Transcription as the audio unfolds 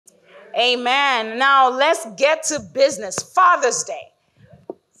Amen. Now let's get to business. Father's Day.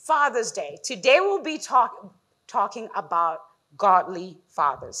 Father's Day. Today we'll be talking about godly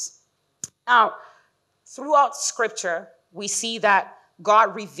fathers. Now, throughout Scripture, we see that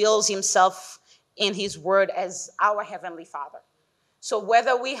God reveals himself in his word as our Heavenly Father. So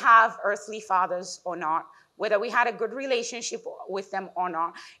whether we have earthly fathers or not, whether we had a good relationship with them or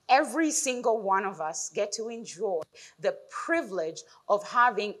not, every single one of us get to enjoy the privilege of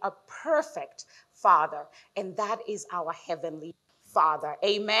having a perfect father, and that is our Heavenly Father.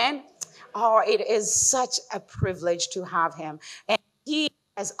 Amen. Oh, it is such a privilege to have him. And he,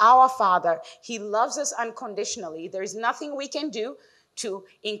 as our Father, he loves us unconditionally. There's nothing we can do to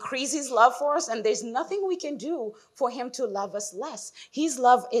increase his love for us, and there's nothing we can do for him to love us less. His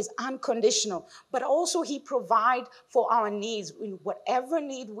love is unconditional, but also he provides for our needs. In whatever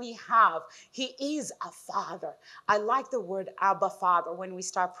need we have, he is a father. I like the word Abba Father. When we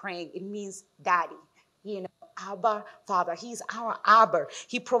start praying, it means daddy. Abba Father. He's our Abba.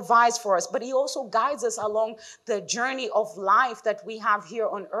 He provides for us, but he also guides us along the journey of life that we have here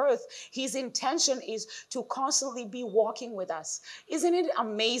on earth. His intention is to constantly be walking with us. Isn't it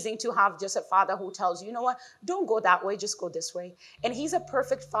amazing to have just a father who tells you, you know what, don't go that way, just go this way. And he's a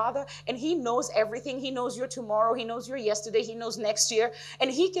perfect father, and he knows everything. He knows your tomorrow. He knows your yesterday. He knows next year.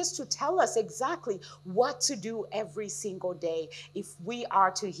 And he gets to tell us exactly what to do every single day if we are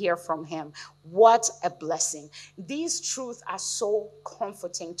to hear from him. What a blessing. These truths are so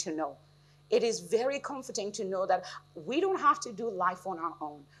comforting to know. It is very comforting to know that we don't have to do life on our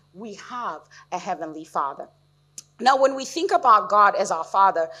own. We have a Heavenly Father. Now, when we think about God as our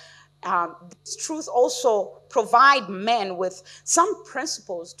Father, these truths also provide men with some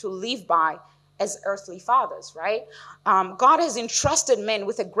principles to live by as earthly fathers, right? God has entrusted men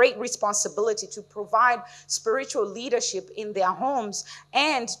with a great responsibility to provide spiritual leadership in their homes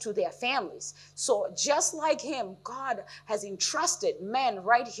and to their families. So just like him, God has entrusted men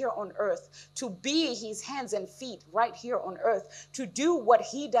right here on earth to be his hands and feet right here on earth, to do what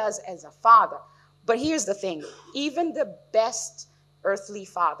he does as a father. But here's the thing, even the best earthly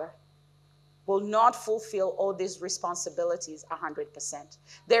father will not fulfill all these responsibilities 100%.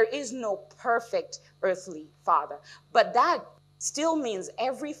 There is no perfect earthly father, but that still means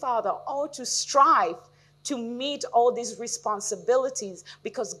every father ought to strive to meet all these responsibilities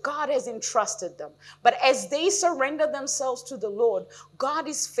because God has entrusted them. But as they surrender themselves to the Lord, God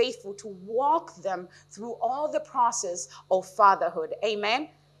is faithful to walk them through all the process of fatherhood. Amen.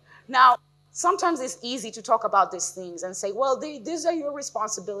 Now, sometimes it's easy to talk about these things and say, well, these are your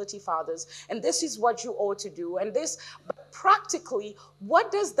responsibility, fathers, and this is what you ought to do. And this, but practically,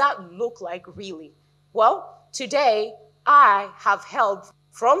 what does that look like really? Well, today I have help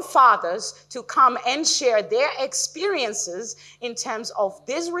from fathers to come and share their experiences in terms of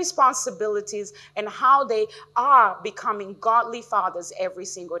these responsibilities and how they are becoming godly fathers every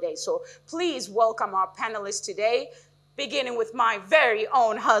single day. So please welcome our panelists today, beginning with my very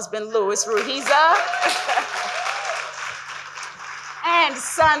own husband, Louis Ruhiza, and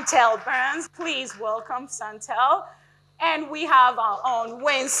Santel Burns. Please welcome Santel. And we have our own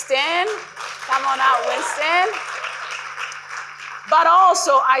Winston. Come on out, Winston. But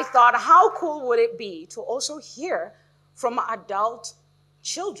also, I thought, how cool would it be to also hear from adult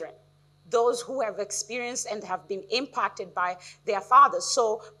children, those who have experienced and have been impacted by their fathers.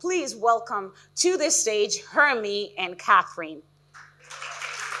 So please welcome to the stage Hermie and Catherine.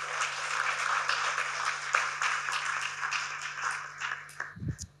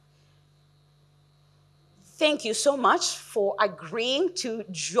 Thank you so much for agreeing to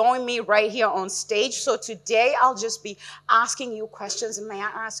join me right here on stage. So today I'll just be asking you questions, and may I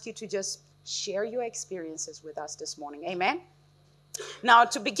ask you to just share your experiences with us this morning. Amen. Now,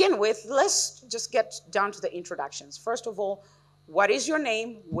 to begin with, let's just get down to the introductions. First of all, what is your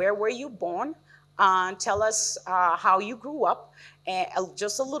name? Where were you born? Tell us how you grew up, and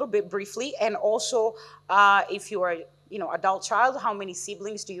just a little bit briefly. And also, if you are, adult child, how many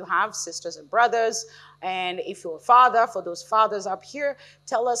siblings do you have, sisters and brothers? And if you're a father, for those fathers up here,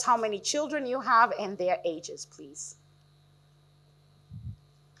 tell us how many children you have and their ages, please.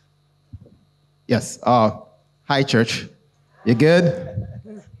 Yes. Hi, church. You good?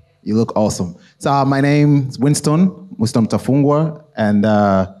 You look awesome. So my name is Winston Tafungwa, and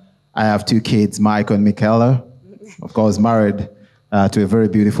I have two kids, Michael and Michaela. Of course, married to a very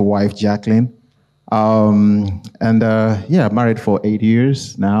beautiful wife, Jacqueline. Married for 8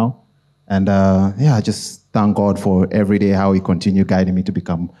 years now. And I just thank God for every day how he continued guiding me to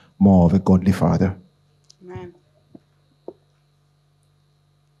become more of a godly father. Amen.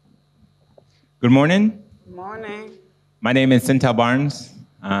 Good morning. Good morning. My name is Santel Barnes.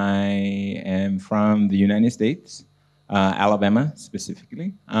 I am from the United States, Alabama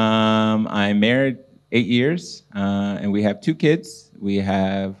specifically. I'm married 8 years, and we have 2 kids. We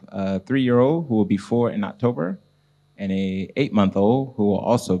have a 3-year-old who will be 4 in October, and a 8-month-old who will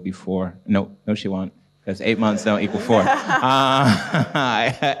also be 4. No, she won't, because 8 months don't equal 4. 8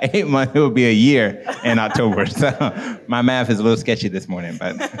 months, it will be a year in October. So my math is a little sketchy this morning,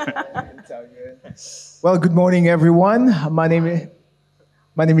 but it's all good. Well, good morning, everyone. My name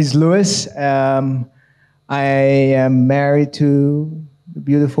is Louis. I am married to the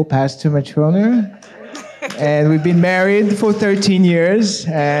beautiful Pastor Matroner. And we've been married for 13 years,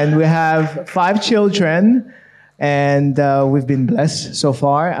 and we have 5 children, and we've been blessed so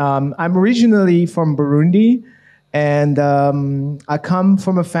far. I'm originally from Burundi, and I come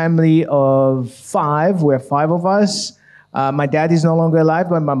from a family of 5. We're 5 of us. My dad is no longer alive,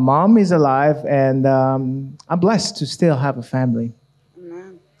 but my mom is alive, and I'm blessed to still have a family.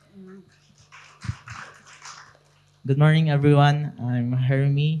 Amen. Good morning, everyone. I'm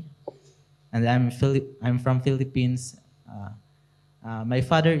Hermie, and I'm from Philippines. My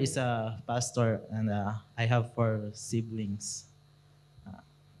father is a pastor, and I have 4 siblings.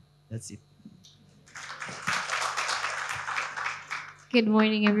 That's it. Good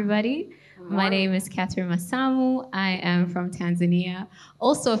morning, everybody. My name is Catherine Masamu. I am from Tanzania,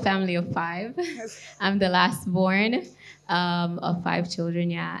 also a family of 5. I'm the last born of 5 children,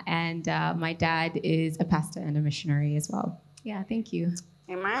 yeah. And my dad is a pastor and a missionary as well. Yeah, thank you.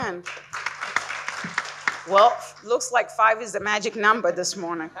 Amen. Well, looks like 5 is the magic number this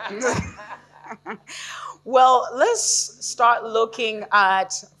morning. Well, let's start looking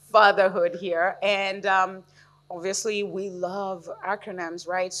at fatherhood here. And obviously, we love acronyms,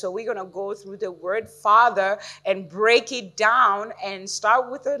 right? So we're going to go through the word father and break it down and start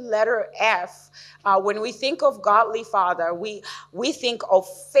with the letter F. When we think of godly father, we think of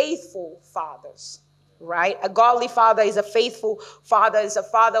faithful fathers. Right? A godly father is a faithful father, is a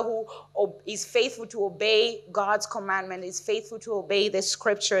father who is faithful to obey God's commandment, is faithful to obey the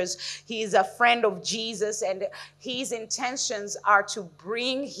scriptures. He is a friend of Jesus, and his intentions are to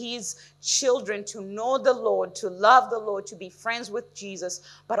bring his children to know the Lord, to love the Lord, to be friends with Jesus,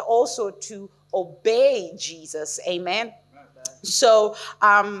 but also to obey Jesus. Amen. So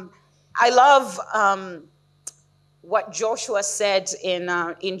I love what Joshua said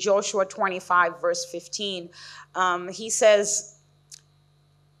in Joshua 25, verse 15. He says,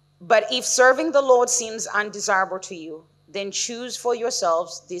 "But if serving the Lord seems undesirable to you, then choose for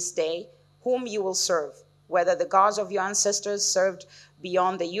yourselves this day whom you will serve, whether the gods of your ancestors served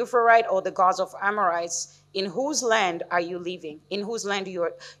beyond the Euphrates or the gods of Amorites, in whose land are you leaving? In whose land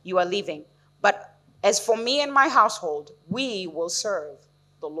you are leaving? But as for me and my household, we will serve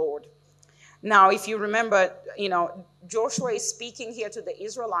the Lord." Now, if you remember, Joshua is speaking here to the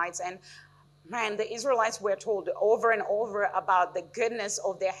Israelites, and man, the Israelites were told over and over about the goodness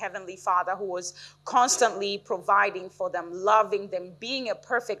of their heavenly Father, who was constantly providing for them, loving them, being a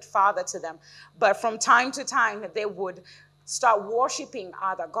perfect father to them. But from time to time, they would start worshiping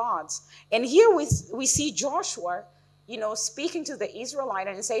other gods. And here we see Joshua, speaking to the Israelite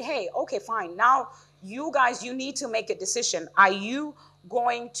and say, hey, okay, fine. Now, you guys, you need to make a decision. Are you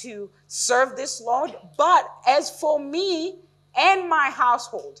going to serve this Lord? But as for me and my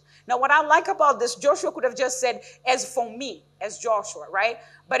household. Now, what I like about this, Joshua could have just said, as for me, as Joshua, right?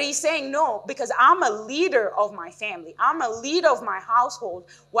 But he's saying no, because I'm a leader of my family. I'm a leader of my household.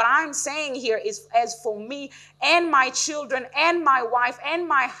 What I'm saying here is, as for me and my children and my wife and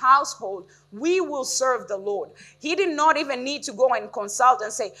my household, we will serve the Lord. He did not even need to go and consult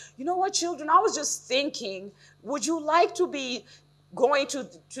and say, you know what, children, I was just thinking, would you like to be going to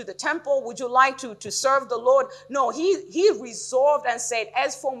the temple? Would you like to serve the Lord? No, he resolved and said,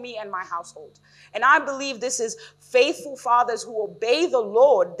 as for me and my household. And I believe this is faithful fathers who obey the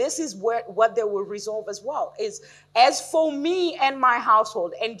Lord. This is what they will resolve as well, is as for me and my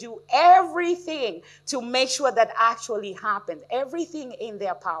household, and do everything to make sure that actually happened, everything in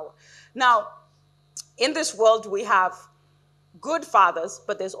their power. Now, in this world, we have good fathers,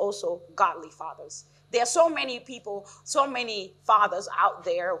 but there's also godly fathers. There are so many people, so many fathers out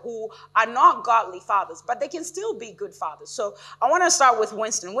there who are not godly fathers, but they can still be good fathers. So I want to start with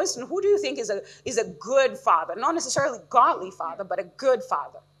Winston. Winston, who do you think is a good father? Not necessarily godly father, but a good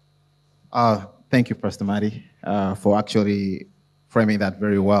father. Thank you, Pastor Maddie, for actually framing that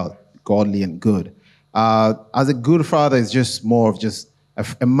very well, godly and good. As a good father is just more of just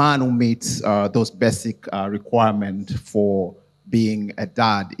a man who meets those basic requirements for being a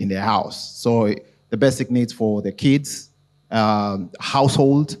dad in their house. So the basic needs for the kids,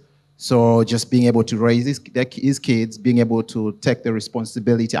 household. So just being able to raise his kids, being able to take the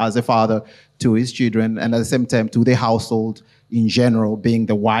responsibility as a father to his children, and at the same time to the household in general, being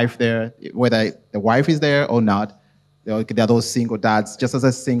the wife there, whether the wife is there or not. There are those single dads, just as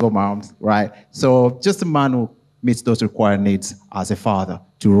a single moms, right? So just a man who meets those required needs as a father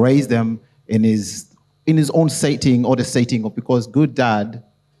to raise them in his own setting or the setting of, because good dad,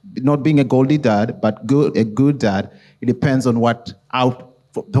 not being a goldie dad, but a good dad, it depends on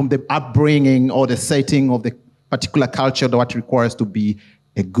from the upbringing or the setting of the particular culture that what requires to be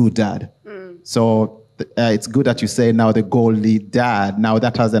a good dad. So it's good that you say now the goldie dad. Now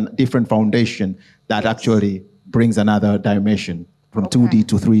that has a different foundation that actually brings another dimension from 2D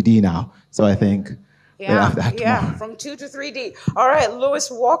to 3D now. So I think from 2 to 3D. All right,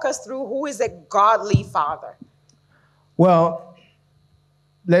 Louis, walk us through who is a godly father. Well,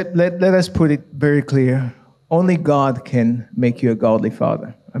 let us put it very clear. Only God can make you a godly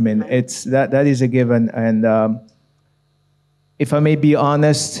father. I mean, it's that is a given. And if I may be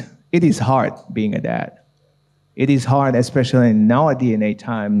honest, it is hard being a dad. It is hard, especially in our DNA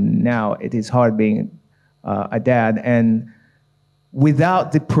time now. It is hard being a dad. And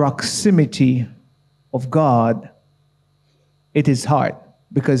without the proximity of God, it is hard,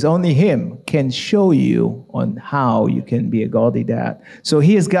 because only Him can show you on how you can be a godly dad. So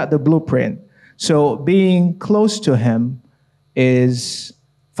He has got the blueprint. So being close to Him is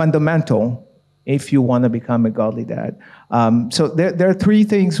fundamental if you want to become a godly dad. So there are three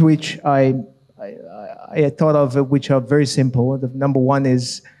things which I thought of, which are very simple. The number one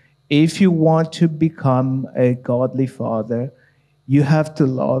is, if you want to become a godly father, you have to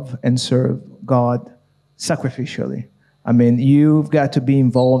love and serve God sacrificially. I mean, you've got to be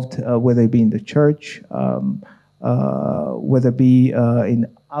involved, whether it be in the church, whether it be in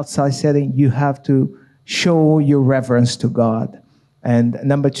outside setting. You have to show your reverence to God. And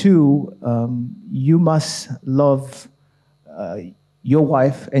number two, you must love your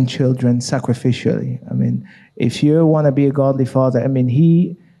wife and children sacrificially. I mean, if you want to be a godly father, I mean,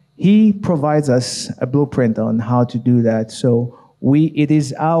 he provides us a blueprint on how to do that. So it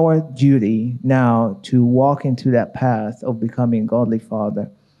is our duty now to walk into that path of becoming a godly father.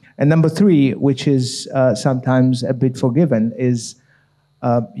 And number three, which is sometimes a bit forgiven, is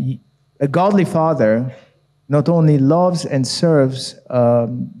a godly father not only loves and serves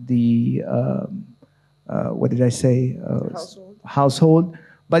household,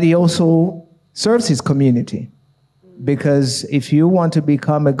 but he also serves his community. Because if you want to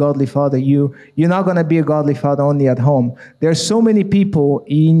become a godly father, you're not going to be a godly father only at home. There are so many people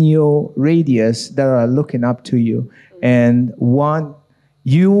in your radius that are looking up to you and want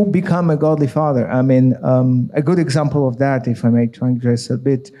you become a godly father. I mean, a good example of that, if I may transgress a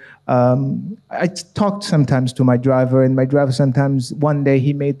bit, I talked sometimes to my driver, and my driver sometimes, one day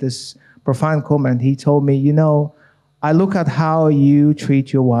he made this profound comment. He told me, I look at how you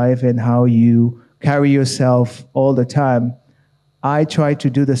treat your wife and how you carry yourself all the time. I try to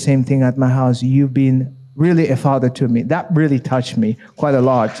do the same thing at my house. You've been really a father to me. That really touched me quite a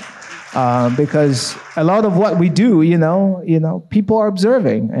lot, because a lot of what we do, people are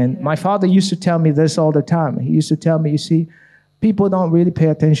observing. And my father used to tell me this all the time. He used to tell me, you see, people don't really pay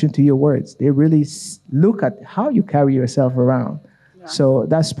attention to your words. They really look at how you carry yourself around. Yeah. So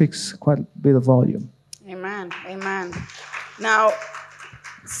that speaks quite a bit of volume. Amen. Amen. Now,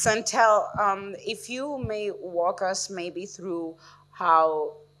 Santel, if you may walk us maybe through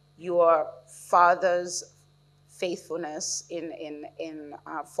how your father's faithfulness in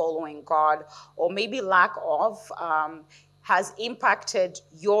following God, or maybe lack of, has impacted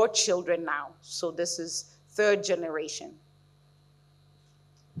your children now. So this is third generation.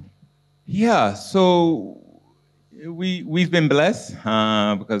 Yeah, so we've been blessed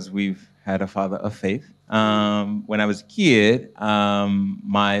because we've had a father of faith. When I was a kid,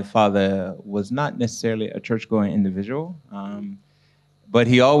 my father was not necessarily a church-going individual, but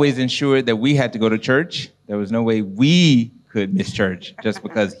he always ensured that we had to go to church. There was no way we could miss church just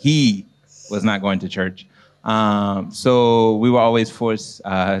because he was not going to church. So we were always forced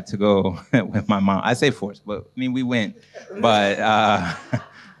to go with my mom. I say forced, but I mean, we went, but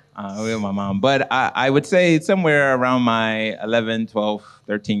with my mom. But I would say somewhere around my 11, 12,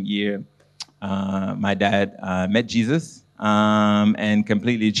 13th year, my dad met Jesus and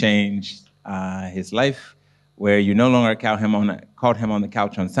completely changed his life, where you no longer caught him on the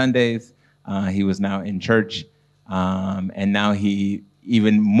couch on Sundays. He was now in church, and now he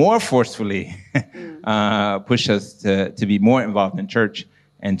even more forcefully pushed us to be more involved in church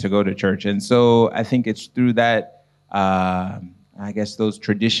and to go to church. And so I think it's through that, I guess, those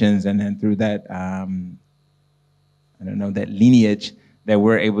traditions, and then through that, that lineage, that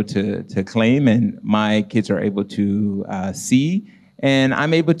we're able to claim, and my kids are able to see, and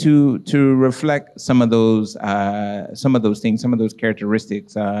I'm able to reflect some of those things, some of those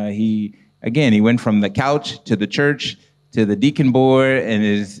characteristics. He went from the couch to the church to the deacon board in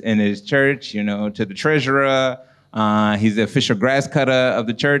his church, to the treasurer. He's the official grass cutter of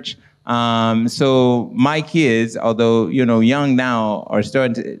the church. So my kids, although young now, are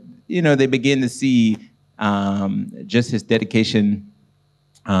starting to, they begin to see just his dedication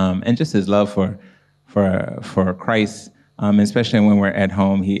and just his love for Christ, especially when we're at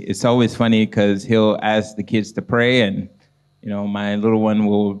home. It's always funny because he'll ask the kids to pray, and my little one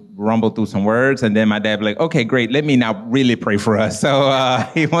will rumble through some words, and then my dad will be like, okay, great, let me now really pray for us. So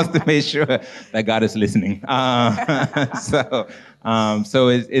he wants to make sure that God is listening. So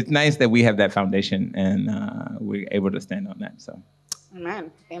it's nice that we have that foundation, and we're able to stand on that. So,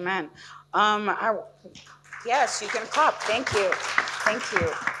 amen, amen. Yes, you can clap. Thank you.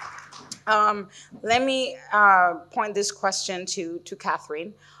 Let me point this question to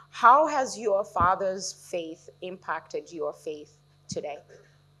Catherine. How has your father's faith impacted your faith today?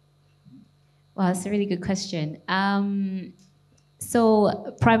 Well, that's a really good question.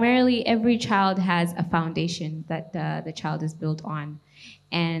 So primarily, every child has a foundation that the child is built on,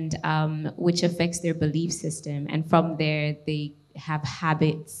 and which affects their belief system. And from there, they have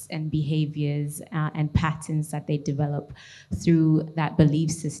habits and behaviors and patterns that they develop through that belief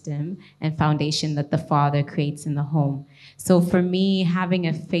system and foundation that the father creates in the home. So for me, having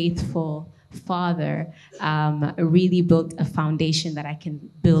a faithful father really built a foundation that I can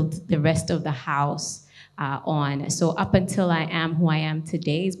build the rest of the house on. So up until I am who I am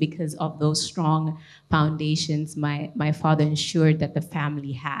today is because of those strong foundations my father ensured that the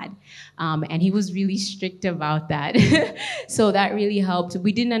family had. And he was really strict about that. So that really helped.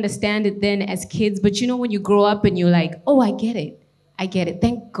 We didn't understand it then as kids, but when you grow up and you're like, oh, I get it.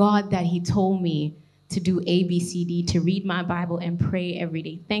 Thank God that he told me to do A, B, C, D, to read my Bible and pray every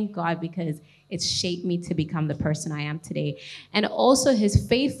day. Thank God, because it's shaped me to become the person I am today. And also his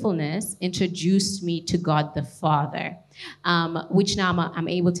faithfulness introduced me to God the Father, which now I'm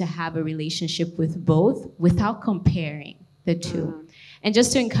able to have a relationship with both without comparing the two. And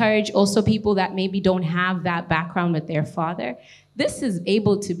just to encourage also people that maybe don't have that background with their father, this is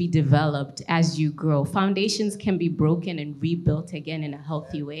able to be developed as you grow. Foundations can be broken and rebuilt again in a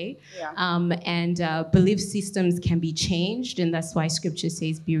healthy way. Yeah. And belief systems can be changed, and that's why scripture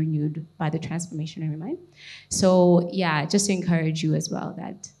says, be renewed by the transformation of your mind. So yeah, just to encourage you as well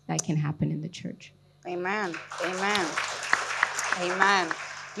that can happen in the church. Amen.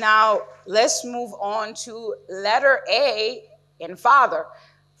 Now, let's move on to letter A in father.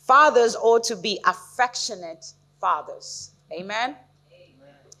 Fathers ought to be affectionate fathers. Amen?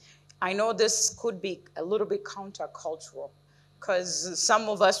 I know this could be a little bit countercultural because some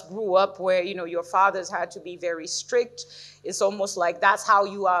of us grew up where, your fathers had to be very strict. It's almost like that's how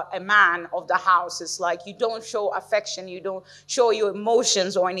you are a man of the house. It's like you don't show affection, you don't show your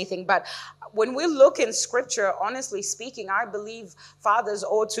emotions or anything. But when we look in scripture, honestly speaking, I believe fathers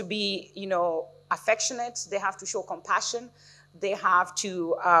ought to be, affectionate. They have to show compassion. They have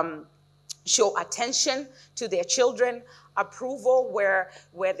to show attention to their children, approval where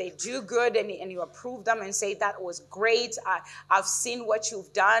they do good and you approve them and say, that was great. I've seen what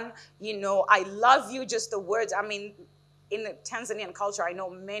you've done. I love you. Just the words. I mean, in the Tanzanian culture, I know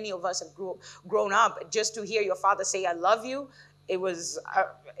many of us have grown up just to hear your father say, I love you.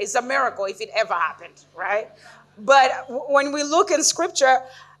 It's a miracle if it ever happened, right? But when we look in scripture,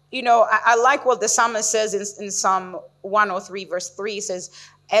 I like what the psalmist says in Psalm 103, verse 3. It says,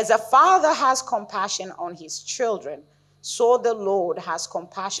 as a father has compassion on his children, so the Lord has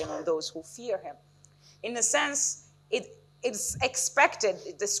compassion on those who fear him. In a sense, it's expected.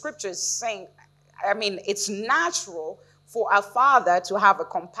 The scripture is saying, it's natural for a father to have a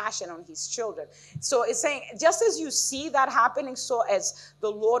compassion on his children. So it's saying, just as you see that happening, so as the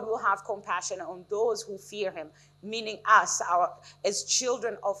Lord will have compassion on those who fear him, meaning us, as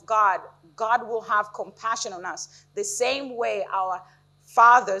children of God, God will have compassion on us. The same way our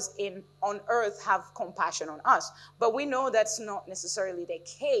fathers on earth have compassion on us. But we know that's not necessarily the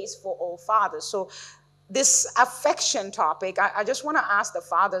case for all fathers. So this affection topic, I just want to ask the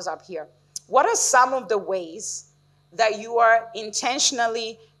fathers up here, what are some of the ways that you are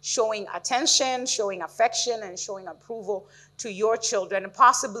intentionally showing attention, showing affection, and showing approval to your children, and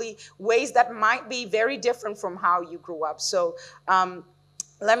possibly ways that might be very different from how you grew up? So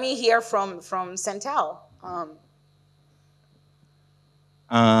let me hear from Centel.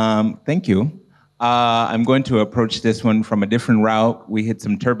 Thank you. I'm going to approach this one from a different route. We hit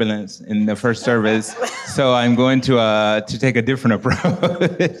some turbulence in the first service, so I'm going to take a different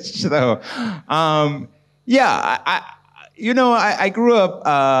approach. So, yeah, I grew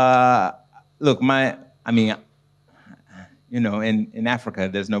up. Look, in Africa,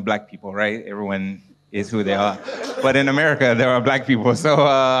 there's no black people, right? Everyone is who they are. But in America, there are black people. So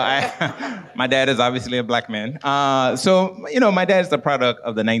my dad is obviously a black man. My dad's the product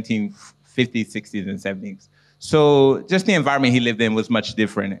of the 1950s, 60s, and 70s. So just the environment he lived in was much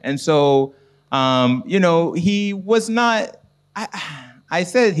different. And so, he was not, I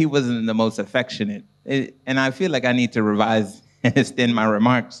said he wasn't the most affectionate. And I feel like I need to revise and extend my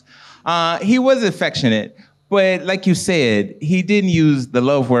remarks. He was affectionate, but like you said, he didn't use the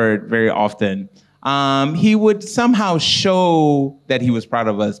love word very often. He would somehow show that he was proud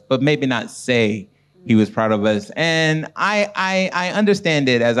of us, but maybe not say he was proud of us. And I understand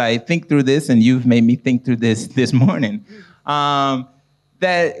it as I think through this, and you've made me think through this morning,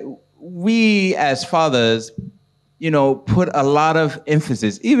 that we as fathers, put a lot of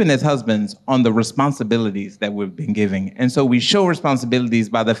emphasis, even as husbands, on the responsibilities that we've been giving. And so we show responsibilities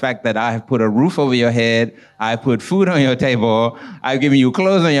by the fact that I have put a roof over your head, I put food on your table, I've given you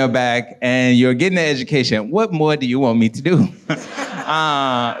clothes on your back, and you're getting an education. What more do you want me to do?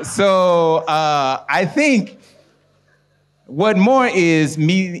 I think what more is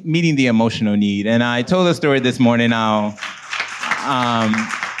meeting the emotional need. And I told a story this morning.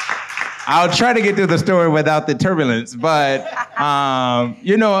 I'll try to get through the story without the turbulence, but,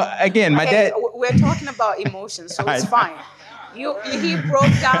 again, my dad... We're talking about emotions, so it's fine. He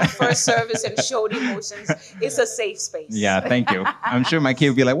broke down first service and showed emotions. It's a safe space. Yeah, thank you. I'm sure my kid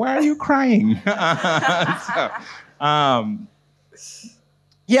would be like, why are you crying? I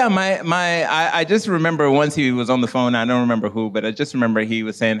just remember once he was on the phone, I don't remember who, but I just remember he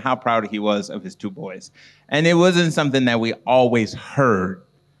was saying how proud he was of his two boys. And it wasn't something that we always heard.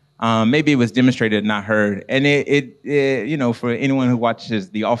 Maybe it was demonstrated, not heard. And for anyone who watches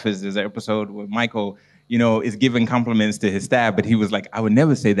The Office, there's an episode where Michael, is giving compliments to his staff, but he was like, I would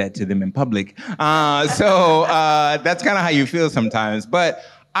never say that to them in public. That's kind of how you feel sometimes. But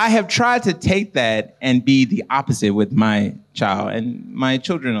I have tried to take that and be the opposite with my child. And my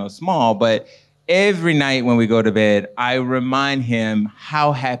children are small, but every night when we go to bed, I remind him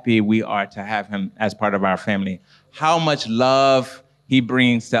how happy we are to have him as part of our family, how much love he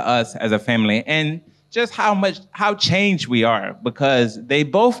brings to us as a family, and just how changed we are, because they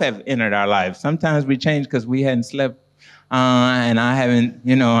both have entered our lives. Sometimes we change because we hadn't slept, and I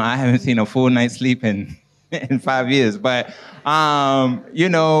haven't seen a full night's sleep in 5 years. But we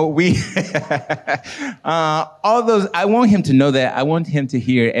all those. I want him to know that. I want him to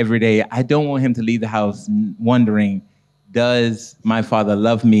hear every day. I don't want him to leave the house wondering, does my father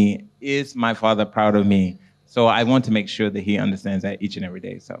love me? Is my father proud of me? So I want to make sure that he understands that each and every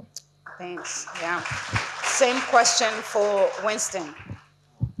day. So, thanks. Yeah. Same question for Winston.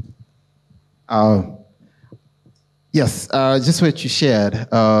 Yes, just what you shared.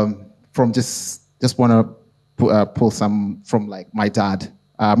 From just want to pull some from like my dad.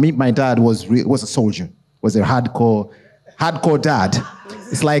 My dad was a soldier. Was a hardcore dad.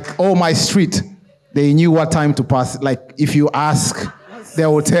 It's like my street. They knew what time to pass. Like if you ask, they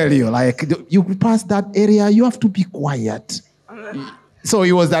will tell you, like, you pass that area, you have to be quiet. So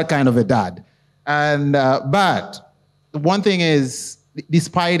he was that kind of a dad. And but one thing is,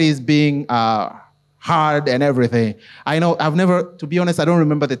 despite his being hard and everything, I've never, to be honest, I don't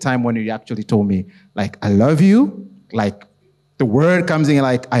remember the time when he actually told me, like, I love you. Like, the word comes in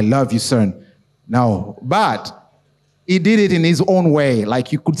like, I love you, son. No, but he did it in his own way.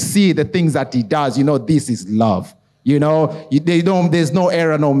 Like, you could see the things that he does. This is love. There's no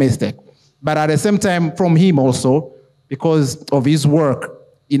error, no mistake. But at the same time, from him also, because of his work,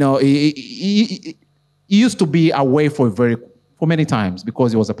 he used to be away for many times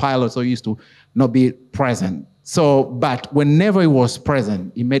because he was a pilot, so he used to not be present. So, but whenever he was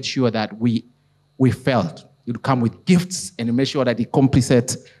present, he made sure that we felt. He'd come with gifts and he made sure that he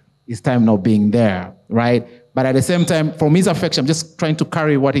compensated his time not being there, right? But at the same time, from his affection, I'm just trying to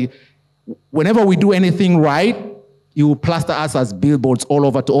carry whenever we do anything right, he will plaster us as billboards all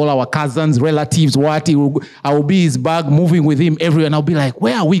over to all our cousins, relatives, I will be his bag, moving with him everywhere, and I'll be like,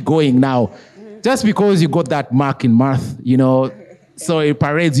 where are we going now? Just because you got that mark in mirth, so it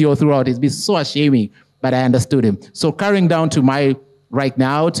parades you all throughout. It's been so ashaming, but I understood him. So carrying down to right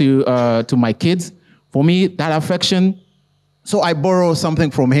now to my kids, for me, that affection, so I borrow something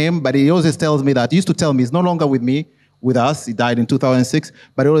from him, but he always tells me that, he used to tell me, he's no longer with us, he died in 2006,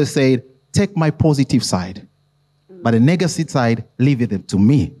 but he always said, take my positive side. But the negative side, leave it to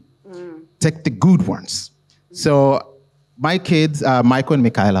me. take the good ones. So my kids, Michael and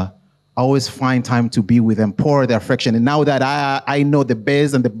Michaela, I always find time to be with them, pour their affection. And now that I know the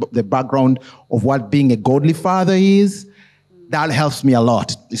base and the background of what being a godly father is, that helps me a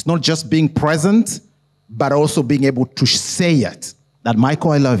lot. It's not just being present, but also being able to say it. That,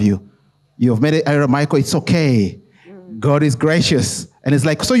 Michael, I love you. You have made it error, Michael, it's okay. God is gracious. And it's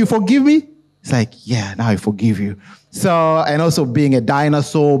like, so you forgive me? It's like, yeah, now I forgive you. So, and also being a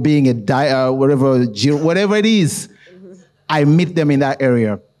dinosaur, being a whatever it is, I meet them in that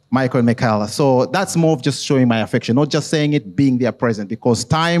area, Michael and Michaela. So that's more of just showing my affection, not just saying it, being there present, because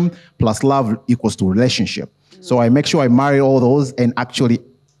time plus love equals to relationship. So I make sure I marry all those and actually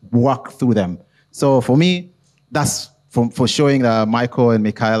work through them. So for me, that's for showing Michael and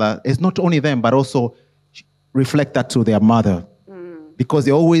Michaela. It's not only them, but also reflect that to their mother. Because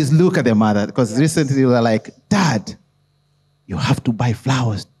they always look at their mother. Because recently they were like, Dad, you have to buy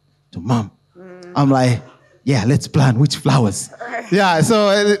flowers to Mom. I'm like, yeah, let's plan which flowers. Yeah,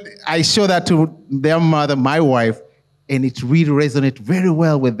 so I show that to their mother, my wife, and it really resonates very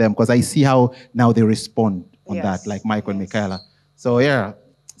well with them because I see how now they respond on that, like Michael and Michaela. So yeah,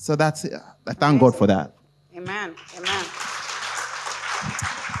 so that's it. I thank God for that. Amen. Amen.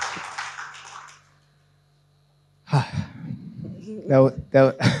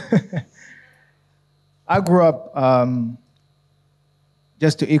 I grew up,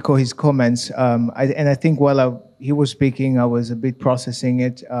 just to echo his comments, and I think while he was speaking, I was a bit processing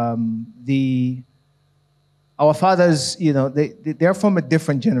it. Our fathers, they're from a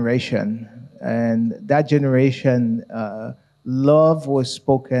different generation, and that generation, love was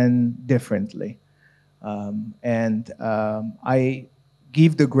spoken differently. I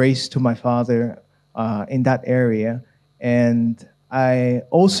give the grace to my father in that area. And I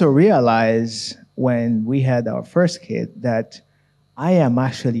also realized when we had our first kid that I am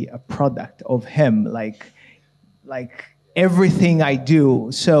actually a product of him, like everything I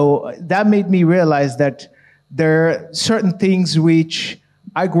do. So that made me realize that there are certain things which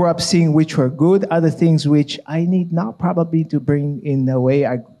I grew up seeing which were good, other things which I need not probably to bring in the way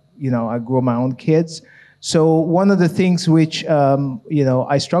I grew my own kids. So one of the things which,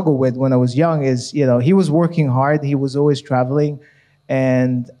 I struggled with when I was young is, he was working hard. He was always traveling.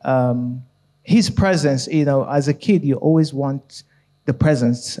 And his presence, as a kid, you always want the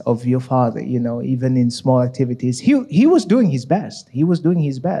presence of your father, even in small activities. He was doing his best. He was doing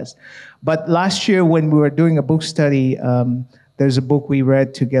his best. But last year when we were doing a book study, there's a book we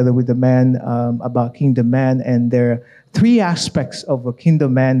read together with the man about Kingdom Man, and there are 3 aspects of a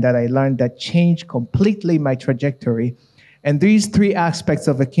Kingdom Man that I learned that changed completely my trajectory. And these 3 aspects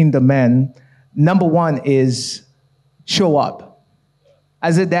of a Kingdom Man, number 1 is show up.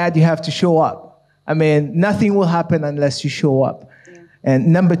 As a dad, you have to show up. I mean, nothing will happen unless you show up. Yeah.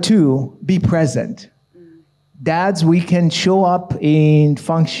 And number 2, be present. Dads, we can show up in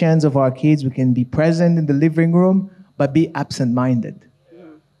functions of our kids. We can be present in the living room, but be absent-minded.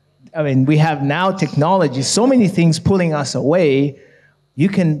 I mean, we have now technology, so many things pulling us away. You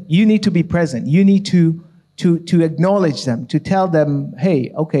need to be present. You need to acknowledge them, to tell them,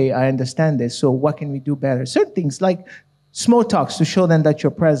 hey, okay, I understand this, so what can we do better? Certain things like small talks to show them that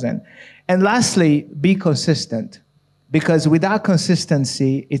you're present. And lastly, be consistent. Because without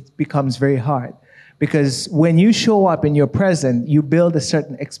consistency, it becomes very hard. Because when you show up and you're present, you build a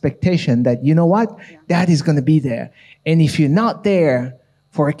certain expectation that, you know what, Dad is going to be there. And if you're not there,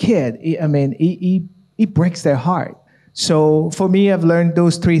 for a kid, it breaks their heart. So for me, I've learned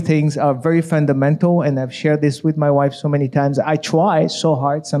those 3 things are very fundamental, and I've shared this with my wife so many times. I try so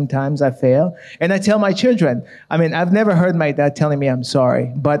hard, sometimes I fail. And I tell my children, I've never heard my dad telling me I'm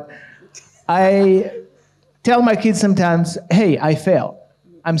sorry, but I tell my kids sometimes, hey, I failed.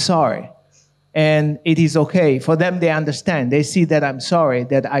 I'm sorry. And it is okay. For them, they understand. They see that I'm sorry,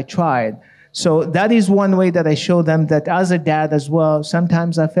 that I tried. So that is one way that I show them that as a dad as well,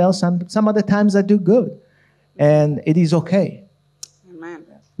 sometimes I fail, some other times I do good. And it is okay. Amen.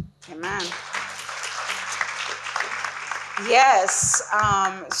 Amen. Yes.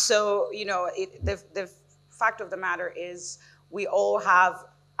 So, the fact of the matter is we all have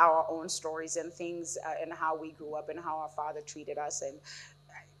our own stories and things and how we grew up and how our father treated us. And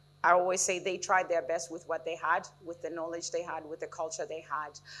I always say they tried their best with what they had, with the knowledge they had, with the culture they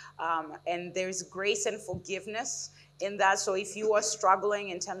had. And there's grace and forgiveness in that. So if you are struggling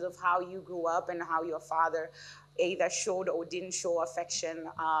in terms of how you grew up and how your father either showed or didn't show affection,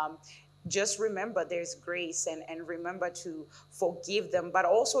 just remember there's grace and remember to forgive them. But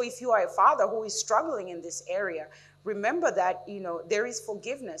also if you are a father who is struggling in this area, remember that, there is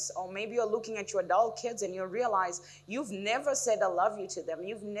forgiveness. Or maybe you're looking at your adult kids and you realize you've never said I love you to them.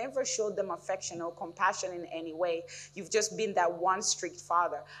 You've never showed them affection or compassion in any way. You've just been that one strict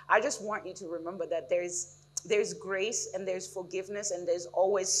father. I just want you to remember that there's grace and there's forgiveness, and there's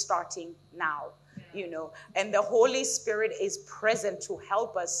always starting now. And the Holy Spirit is present to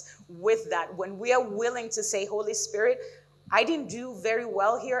help us with that. When we are willing to say, Holy Spirit, I didn't do very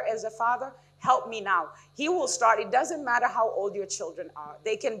well here as a father. Help me now. He will start. It doesn't matter how old your children are.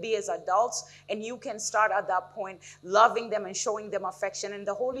 They can be as adults, and you can start at that point loving them and showing them affection. And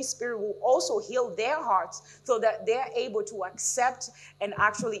the Holy Spirit will also heal their hearts so that they're able to accept and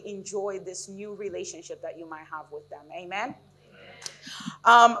actually enjoy this new relationship that you might have with them. Amen.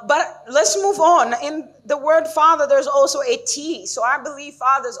 But let's move on. In the word father, there's also a T. So I believe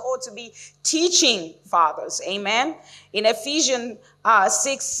fathers ought to be teaching fathers. Amen. In Ephesians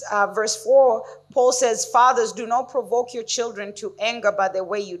 6, verse 4, Paul says, fathers, do not provoke your children to anger by the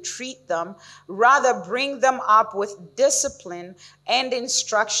way you treat them. Rather, bring them up with discipline and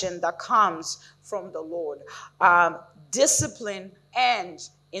instruction that comes from the Lord. Discipline and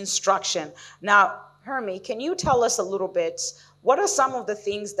instruction. Now, Hermie, can you tell us a little bit, what are some of the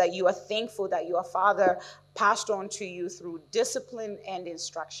things that you are thankful that your father passed on to you through discipline and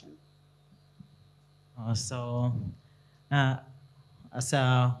instruction? As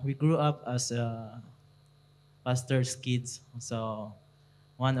we grew up as pastor's kids, so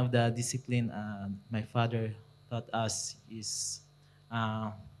one of the discipline my father taught us is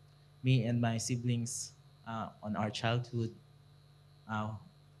me and my siblings on our childhood.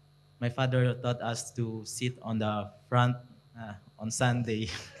 My father taught us to sit on the front on Sunday.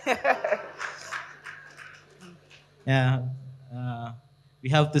 Yeah, we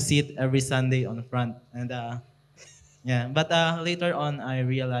have to sit every Sunday on the front, and but later on I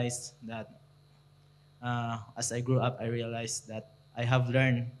realized that as I grew up, I realized that I have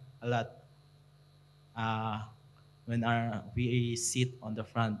learned a lot when we sit on the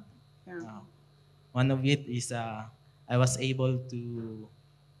front. Yeah. One of it is I was able to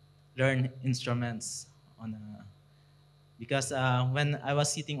learn instruments on because when I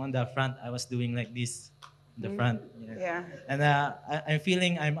was sitting on the front, I was doing like this in the front. Yeah. And I'm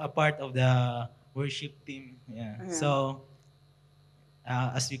feeling I'm a part of the worship team. Yeah. So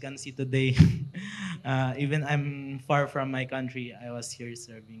as you can see today, even I'm far from my country, I was here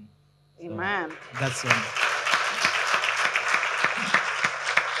serving. So Amen. that's one.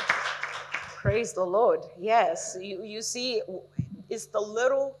 Praise the Lord. Yes, you see, it's the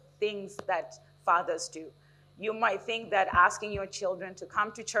little things that fathers do. You might think that asking your children to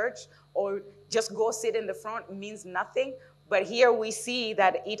come to church or just go sit in the front means nothing. But here we see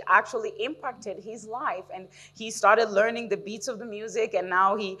that it actually impacted his life, and he started learning the beats of the music, and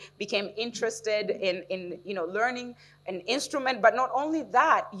now he became interested in learning an instrument. But not only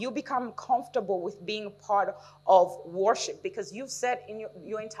that, you become comfortable with being part of worship, because you've sat in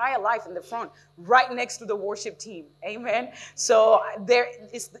your entire life in the front, right next to the worship team. Amen. So there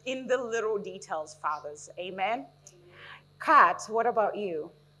is in the little details, fathers. Amen. Kat, what about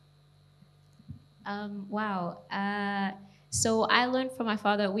you? Wow. So I learned from my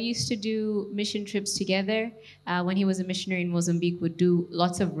father. We used to do mission trips together. When he was a missionary in Mozambique, we'd do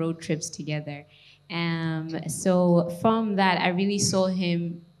lots of road trips together. So from that, I really saw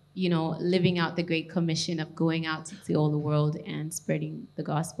him, living out the Great Commission of going out to all the world and spreading the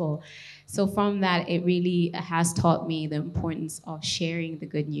gospel. So from that, it really has taught me the importance of sharing the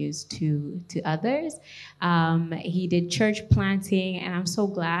good news to others. He did church planting, and I'm so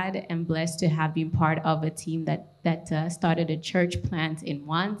glad and blessed to have been part of a team that started a church plant in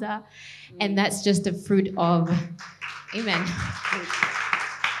Mwanza. And that's just a fruit of, amen.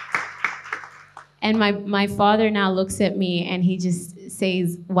 And my father now looks at me and he just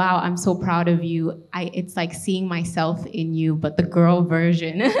says, wow, I'm so proud of you. It's like seeing myself in you, but the girl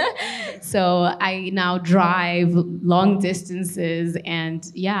version. So I now drive long distances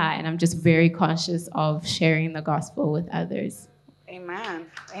and I'm just very conscious of sharing the gospel with others. Amen.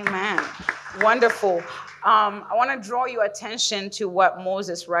 Amen. Wonderful. I want to draw your attention to what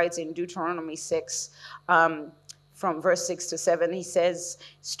Moses writes in Deuteronomy 6. From verse 6 to 7, he says,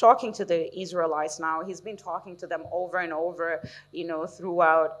 he's talking to the Israelites now. He's been talking to them over and over,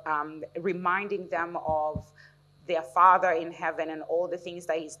 throughout, reminding them of their Father in heaven and all the things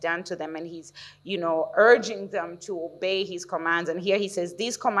that he's done to them. And he's, urging them to obey his commands. And here he says,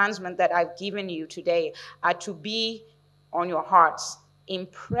 these commandments that I've given you today are to be on your hearts.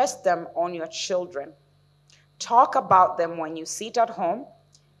 Impress them on your children. Talk about them when you sit at home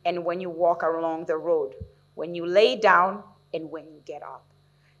and when you walk along the road, when you lay down and when you get up.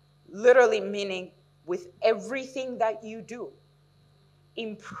 Literally meaning with everything that you do.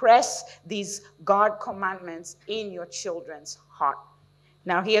 Impress these God commandments in your children's heart.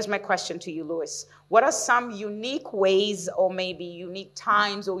 Now, here's my question to you, Louis. What are some unique ways, or maybe unique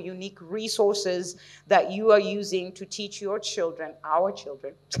times, or unique resources that you are using to teach your children, our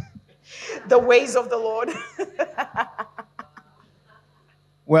children, the ways of the Lord?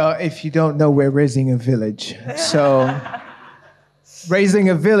 Well, if you don't know, we're raising a village. So, raising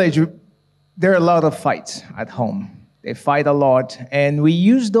a village, there are a lot of fights at home. They fight a lot, and we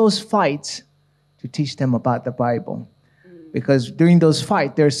use those fights to teach them about the Bible. Because during those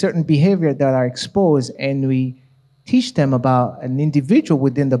fights, there are certain behavior that are exposed, and we teach them about an individual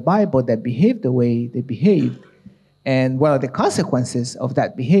within the Bible that behaved the way they behaved, and what are the consequences of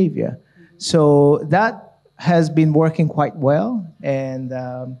that behavior. So that has been working quite well, and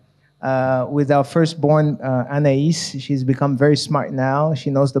with our firstborn, Anais, she's become very smart now. She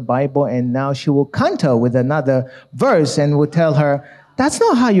knows the Bible, and now she will counter with another verse and will tell her, that's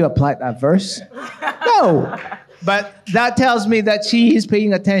not how you apply that verse. No. But that tells me that she is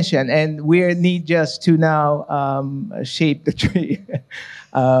paying attention, and we need just to now shape the tree.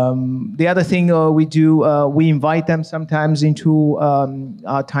 The other thing we do, we invite them sometimes into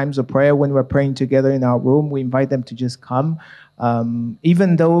our times of prayer when we're praying together in our room. We invite them to just come.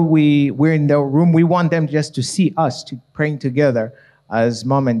 Even though we're in the room, we want them just to see us praying together as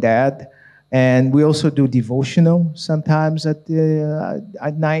mom and dad. And we also do devotional sometimes at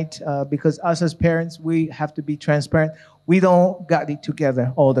night because us as parents, we have to be transparent. We don't got it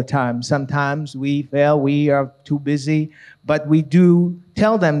together all the time. Sometimes we fail, we are too busy, but we do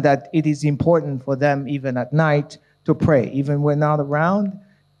tell them that it is important for them even at night to pray. Even when not around,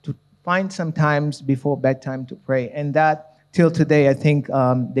 to find some times before bedtime to pray. And that, till today, I think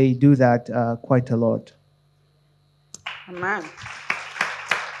they do that quite a lot. Amen.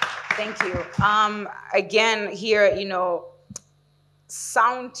 Thank you. Again, here,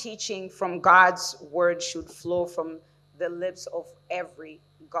 sound teaching from God's word should flow from the lips of every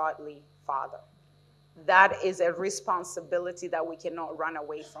godly father. That is a responsibility that we cannot run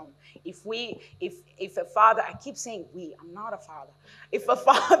away from. If a father, I keep saying we, I'm not a father. If a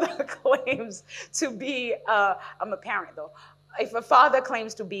father claims to be, I'm a parent though. If a father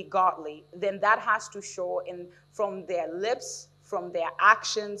claims to be godly, then that has to show from their lips, from their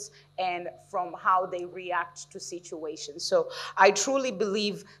actions, and from how they react to situations. So I truly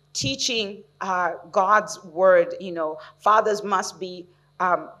believe teaching God's word, fathers must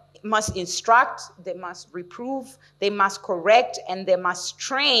instruct, they must reprove, they must correct, and they must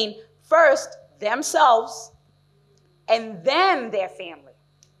train first themselves and then their family.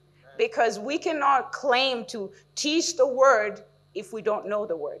 Because we cannot claim to teach the word if we don't know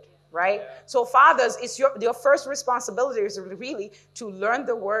the word. Right? So fathers, it's your first responsibility is really to learn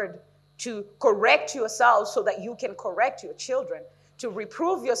the word, to correct yourselves so that you can correct your children, to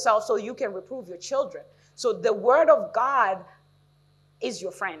reprove yourself so you can reprove your children. So the word of God is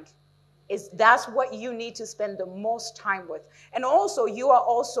your friend. That's what you need to spend the most time with. And also, you are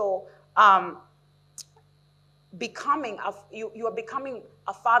also becoming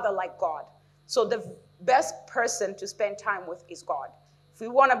a father like God. So the best person to spend time with is God. If we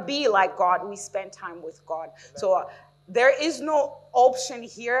want to be like God, we spend time with God. Amen. So there is no option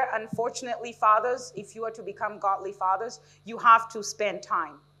here, unfortunately, fathers. If you are to become godly fathers, you have to spend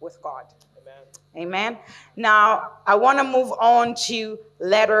time with God. Amen. Amen. Now, I want to move on to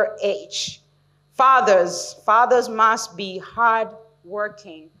letter H. Fathers must be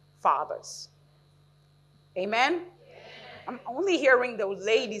hard-working fathers. Amen? I'm only hearing the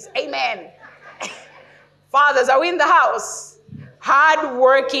ladies. Amen. Fathers, are we in the house?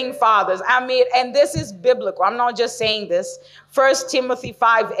 Hard-working fathers. And this is biblical. I'm not just saying this. 1 Timothy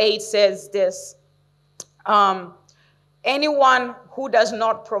 5:8 says this. Anyone who does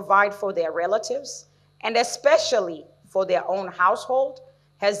not provide for their relatives, and especially for their own household,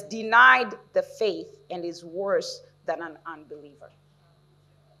 has denied the faith and is worse than an unbeliever.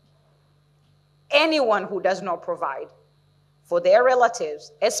 Anyone who does not provide for their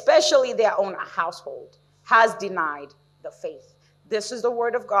relatives, especially their own household, has denied the faith. This is the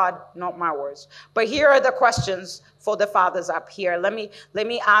word of God, not my words. But here are the questions for the fathers up here. Let me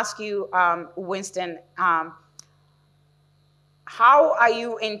ask you, Winston, how are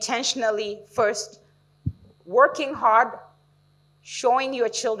you intentionally first working hard, showing your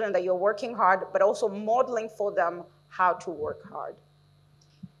children that you're working hard, but also modeling for them how to work hard?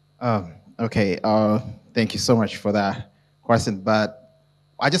 Okay, thank you so much for that question. But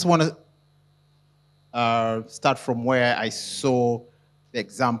I just want to start from where I saw the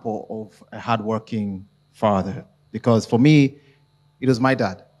example of a hardworking father. Because for me, it was my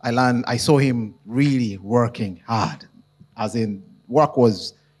dad. I saw him really working hard, as in work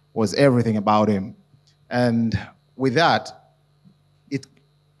was everything about him. And with that,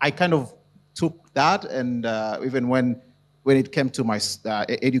 I kind of took that, and even when it came to my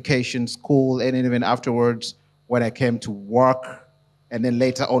education, school, and even afterwards, when I came to work, and then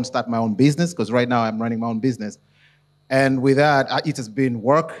later on start my own business, because right now I'm running my own business. And with that, it has been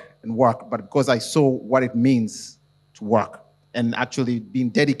work and work, but because I saw what it means to work and actually being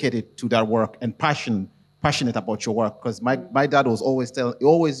dedicated to that work and passionate about your work, because my dad was he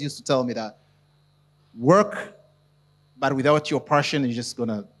always used to tell me that work, but without your passion, you're just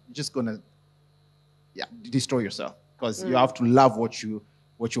gonna destroy yourself, because you have to love what you're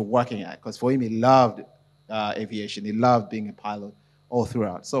working at. Because for him, he loved aviation, he loved being a pilot all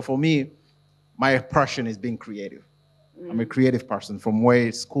throughout. So for me, my passion is being creative. I'm a creative person from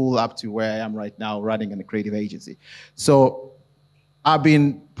way school up to where I am right now, running a creative agency. So I've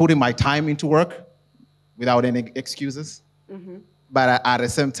been putting my time into work without any excuses, but at the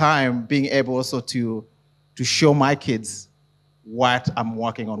same time, being able also to show my kids what I'm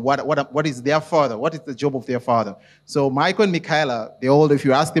working on, what is their father, what is the job of their father. So Michael and Michaela, if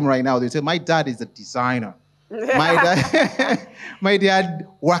you ask them right now, they say, my dad is a designer. My dad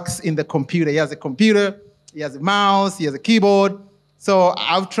works in the computer. He has a computer, he has a mouse, he has a keyboard. So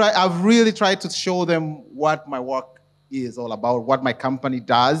I've really tried to show them what my work is all about, what my company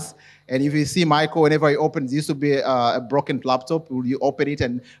does. And if you see Michael, whenever he opens, it used to be a broken laptop. You open it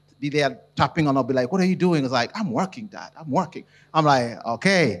and be there tapping on, I'll be like, what are you doing? It's like, I'm working, Dad, I'm working. I'm like,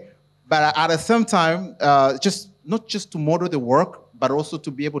 okay. But at the same time, not just to model the work, but also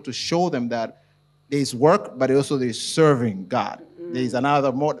to be able to show them that there's work, but also there's serving God. There's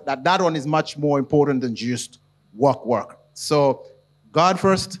another more, that one is much more important than just work. So God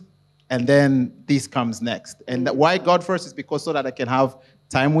first, and then this comes next. And why God first is because so that I can have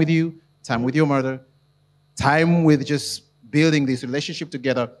time with you, time with your mother, time with just building this relationship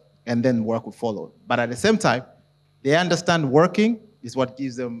together, and then work will follow. But at the same time, they understand working is what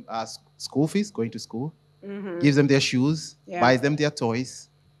gives them school fees, going to school, gives them their shoes, buys them their toys,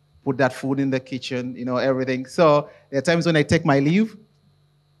 put that food in the kitchen, everything. So there are times when I take my leave,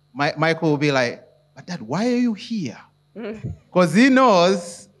 Michael will be like, but Dad, why are you here? Because he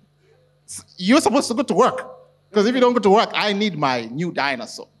knows you're supposed to go to work. Because if you don't go to work, I need my new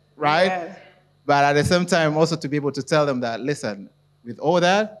dinosaur, right? Yes. But at the same time, also to be able to tell them that, listen, with all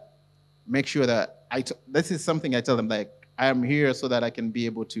that, make sure that this is something I tell them, like, I am here so that I can be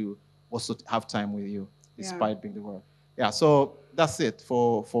able to also have time with you, despite being the work. Yeah, so that's it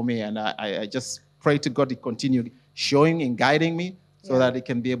for me. And I just pray to God to continue showing and guiding me so that He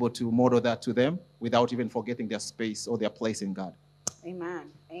can be able to model that to them without even forgetting their space or their place in God.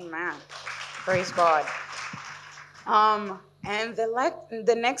 Amen. Amen. Praise God. And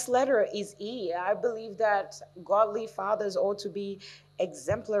the next letter is E. I believe that godly fathers ought to be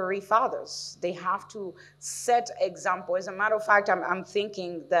exemplary fathers. They have to set example. As a matter of fact, I'm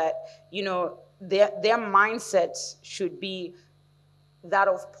thinking that, their mindset should be that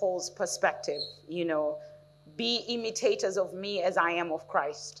of Paul's perspective, be imitators of me as I am of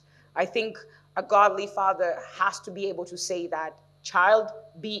Christ. I think a godly father has to be able to say that, child,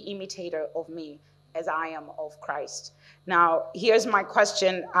 be imitator of me as I am of Christ. Now, here's my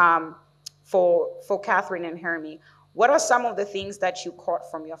question for Catherine and Hermie. What are some of the things that you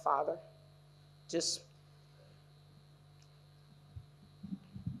caught from your father? Just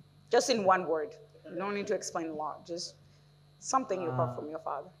in one word. You don't need to explain a lot. Just something you caught from your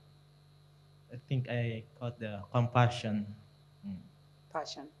father. I think I caught the compassion.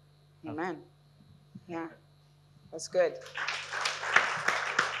 Passion. Amen. Yeah, that's good.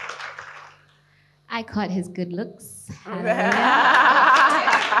 I caught his good looks. No,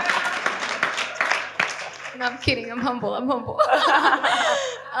 I'm kidding. I'm humble.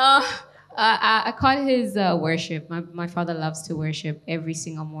 I caught his worship. My father loves to worship. Every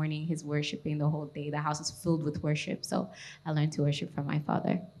single morning, he's worshiping the whole day. The house is filled with worship. So I learned to worship from my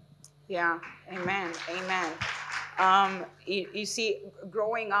father. Yeah, amen. You see,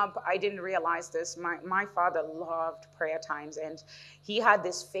 growing up, I didn't realize this. My father loved prayer times, and he had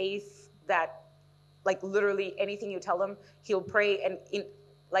this faith that, like, literally anything you tell him, he'll pray. And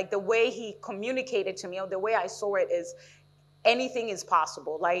the way he communicated to me, or the way I saw it, is anything is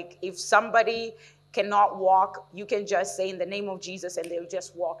possible. Like, if somebody cannot walk, you can just say in the name of Jesus and they'll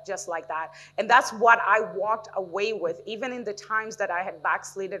just walk just like that. And that's what I walked away with. Even in the times that I had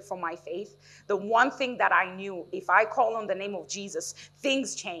backslided from my faith, the one thing that I knew, if I call on the name of Jesus,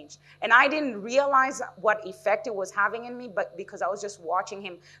 things change. And I didn't realize what effect it was having in me, but because I was just watching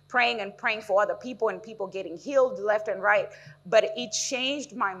him praying and praying for other people and people getting healed left and right. But it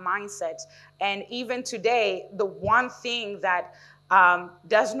changed my mindset. And even today, the one thing that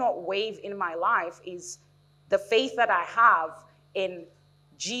does not wave in my life is the faith that I have in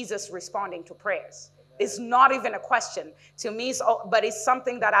Jesus responding to prayers. It's not even a question to me, but it's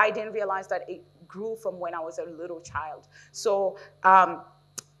something that I didn't realize that it grew from when I was a little child. So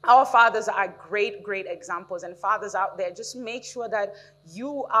our fathers are great, great examples. And fathers out there, just make sure that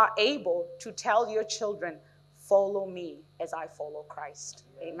you are able to tell your children, follow me as I follow Christ.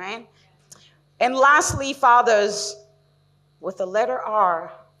 Amen. And lastly, fathers, with the letter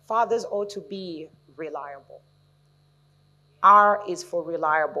R, fathers ought to be reliable. R is for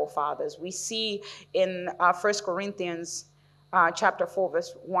reliable fathers. We see in 1 Corinthians chapter 4,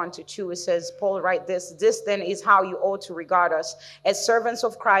 verse 1 to 2, it says, Paul writes this, this then is how you ought to regard us, as servants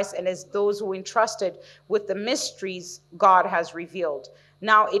of Christ and as those who entrusted with the mysteries God has revealed.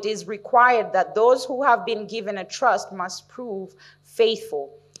 Now it is required that those who have been given a trust must prove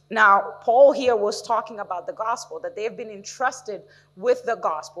faithful. Now, Paul here was talking about the gospel, that they have been entrusted with the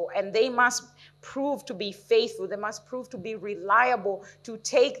gospel, and they must prove to be faithful. They must prove to be reliable, to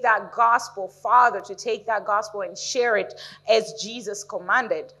take that gospel farther, to take that gospel and share it as Jesus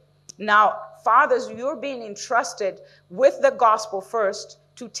commanded. Now, fathers, you're being entrusted with the gospel first,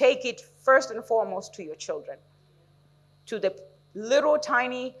 to take it first and foremost to your children, to the little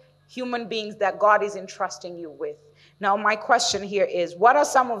tiny human beings that God is entrusting you with. Now, my question here is, what are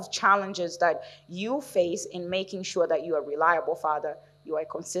some of the challenges that you face in making sure that you are a reliable father, you are a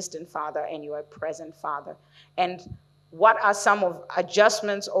consistent father, and you are a present father? And what are some of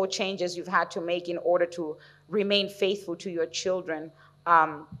adjustments or changes you've had to make in order to remain faithful to your children,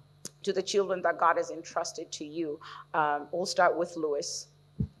 to the children that God has entrusted to you? We'll start with Lewis.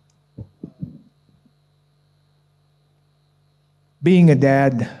 Being a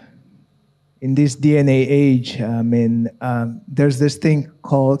dad in this DNA age, there's this thing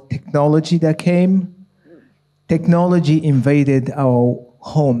called technology that came. Technology invaded our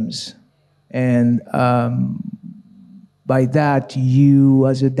homes. And by that, you,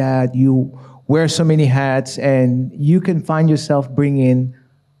 as a dad, you wear so many hats, and you can find yourself bringing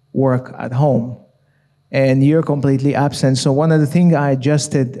work at home. And you're completely absent. So one of the things I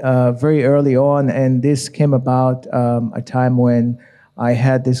adjusted very early on, and this came about a time when I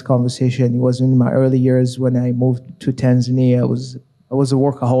had this conversation. It was in my early years when I moved to Tanzania. I was a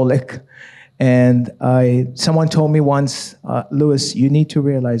workaholic. And someone told me once, Lewis, you need to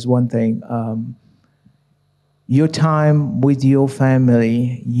realize one thing. Your time with your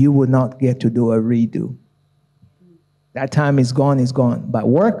family, you will not get to do a redo. That time is gone, but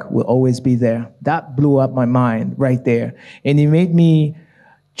work will always be there. That blew up my mind right there. And it made me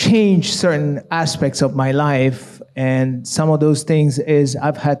change certain aspects of my life. And some of those things is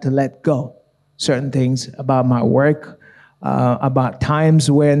I've had to let go certain things about my work, about times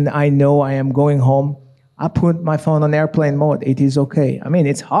when I know I am going home. I put my phone on airplane mode. It is okay. I mean,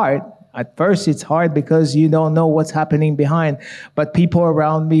 it's hard. At first, it's hard because you don't know what's happening behind. But people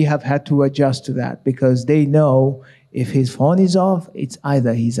around me have had to adjust to that because they know if his phone is off, it's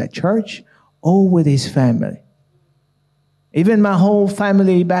either he's at church or with his family. Even my whole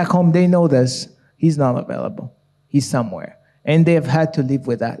family back home, they know this. He's not available. He's somewhere. And they've had to live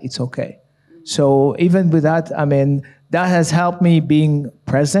with that. It's okay. So even with that, that has helped me being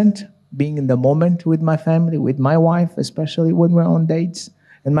present, being in the moment with my family, with my wife, especially when we're on dates.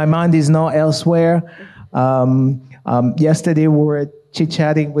 And my mind is not elsewhere. Yesterday we were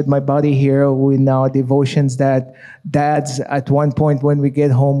chit-chatting with my buddy here in our devotions that dads, at one point when we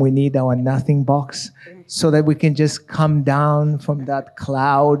get home, we need our nothing box so that we can just come down from that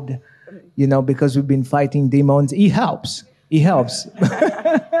cloud, because we've been fighting demons. He helps.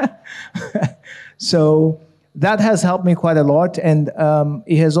 So that has helped me quite a lot. And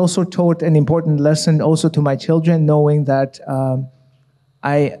it has also taught an important lesson also to my children, knowing that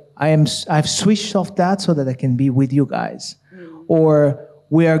I've switched off that so that I can be with you guys. Or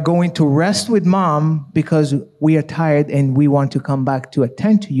we are going to rest with mom because we are tired and we want to come back to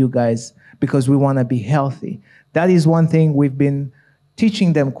attend to you guys because we want to be healthy. That is one thing we've been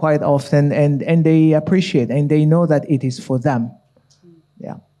teaching them quite often, and they appreciate, and they know that it is for them.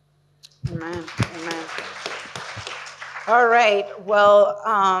 Yeah. Amen. Amen. All right. Well,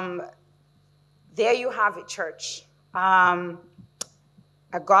 there you have it, church. A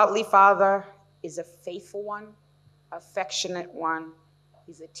godly father is a faithful one, affectionate one.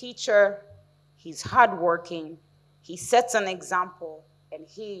 He's a teacher. He's hardworking. He sets an example, and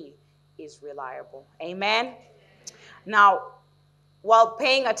he is reliable. Amen. Now, while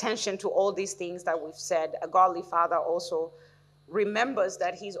paying attention to all these things that we've said, a godly father also remembers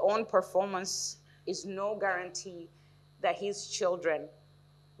that his own performance is no guarantee that his children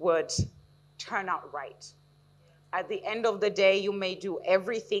would turn out right. At the end of the day, you may do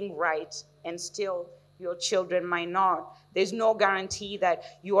everything right and still your children might not. There's no guarantee that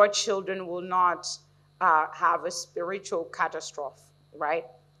your children will not have a spiritual catastrophe, right?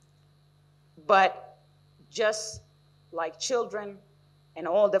 But just like children and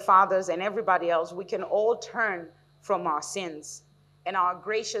all the fathers and everybody else, we can all turn from our sins. And our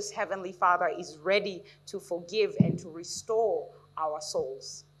gracious Heavenly Father is ready to forgive and to restore our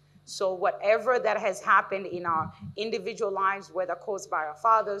souls. So whatever that has happened in our individual lives, whether caused by our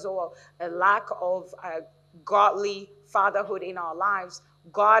fathers or a lack of godly fatherhood in our lives,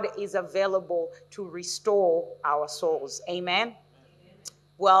 God is available to restore our souls. Amen?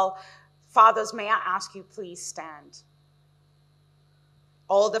 Well, fathers, may I ask you, please stand.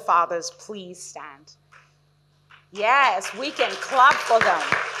 All the fathers, please stand. Yes, we can clap for them.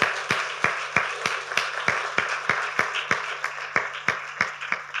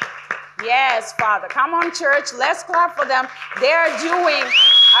 Yes, Father. Come on, church. Let's clap for them. They're doing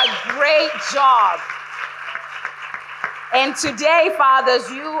a great job. And today, fathers,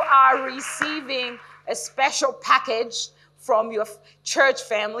 you are receiving a special package from your church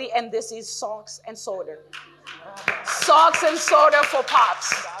family, and this is socks and soda. Socks and soda for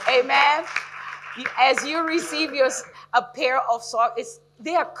pops. Amen. As you receive a pair of socks,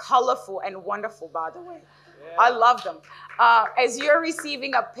 they are colorful and wonderful, by the way. Yeah. I love them. As you're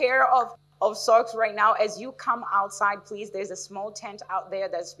receiving a pair of socks right now, as you come outside, please, there's a small tent out there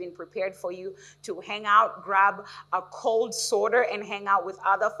that's been prepared for you to hang out, grab a cold soda and hang out with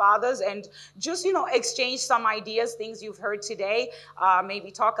other fathers and just, exchange some ideas, things you've heard today, maybe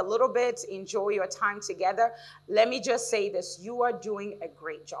talk a little bit, enjoy your time together. Let me just say this, you are doing a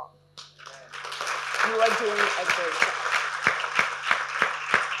great job. You are doing a great job.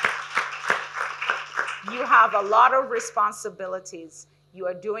 You have a lot of responsibilities. You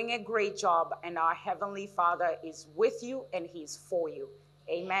are doing a great job, and our Heavenly Father is with you, and He's for you.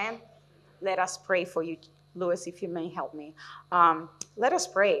 Amen. Let us pray for you. Louis, if you may help me. Let us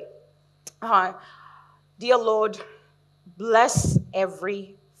pray. Dear Lord, bless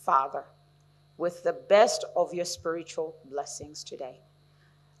every father with the best of your spiritual blessings today.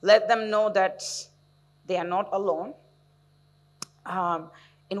 Let them know that they are not alone.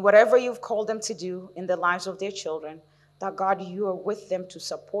 In whatever you've called them to do in the lives of their children, that God, you are with them to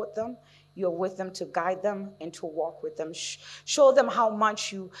support them. You are with them to guide them and to walk with them. Show them how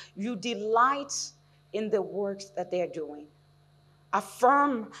much you delight in the works that they're doing.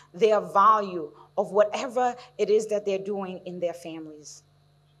 Affirm their value of whatever it is that they're doing in their families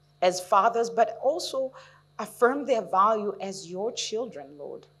as fathers, but also affirm their value as your children,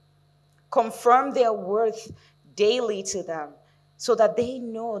 Lord. Confirm their worth daily to them so that they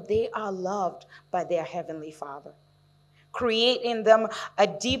know they are loved by their Heavenly Father. Create in them a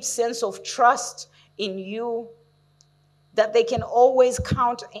deep sense of trust in you, that they can always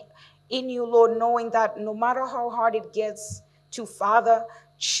count in you, Lord, knowing that no matter how hard it gets to father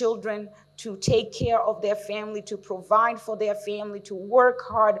children, to take care of their family, to provide for their family, to work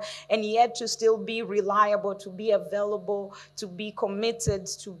hard, and yet to still be reliable, to be available, to be committed,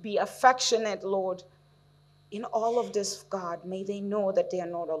 to be affectionate, Lord. In all of this, God, may they know that they are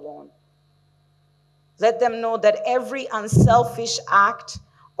not alone. Let them know that every unselfish act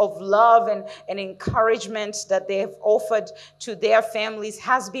of love and encouragement that they have offered to their families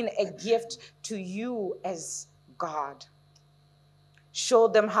has been a gift to you as God. Show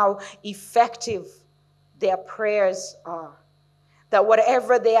them how effective their prayers are. That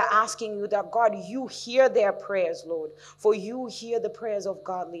whatever they are asking you, that God, you hear their prayers, Lord, for you hear the prayers of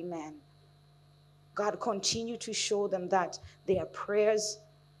godly men. God, continue to show them that their prayers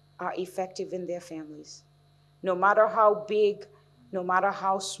are effective in their families. No matter how big, no matter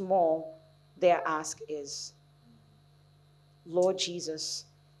how small their ask is. Lord Jesus,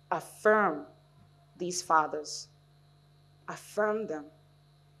 affirm these fathers. Affirm them.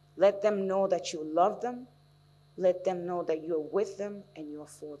 Let them know that you love them. Let them know that you're with them and you're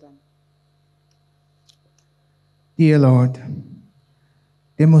for them. Dear Lord,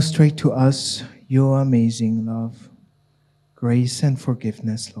 demonstrate to us your amazing love, grace, and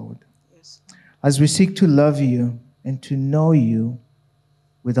forgiveness, Lord. Yes. As we seek to love you and to know you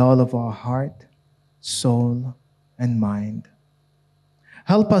with all of our heart, soul, and mind.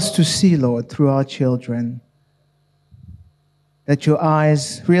 Help us to see, Lord, through our children, that your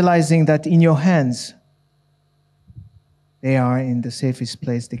eyes, realizing that in your hands, they are in the safest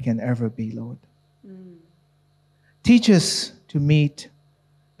place they can ever be, Lord. Teach us to meet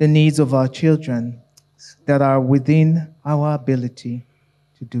the needs of our children that are within our ability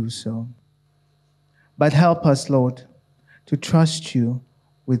to do so. But help us, Lord, to trust you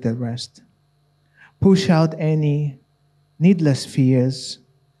with the rest. Push out any needless fears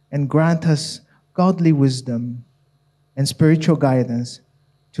and grant us godly wisdom and spiritual guidance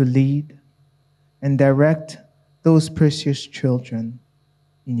to lead and direct those precious children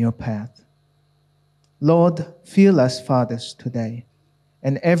in your path. Lord, fill us, fathers, today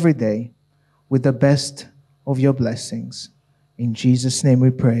and every day with the best of your blessings. In Jesus' name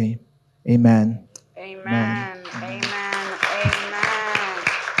we pray. Amen. Amen. Amen. Amen.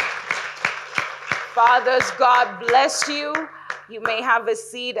 Fathers, God bless you. You may have a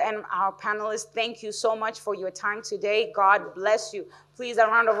seat, and our panelists, thank you so much for your time today. God bless you. Please, a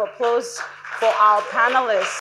round of applause for our panelists.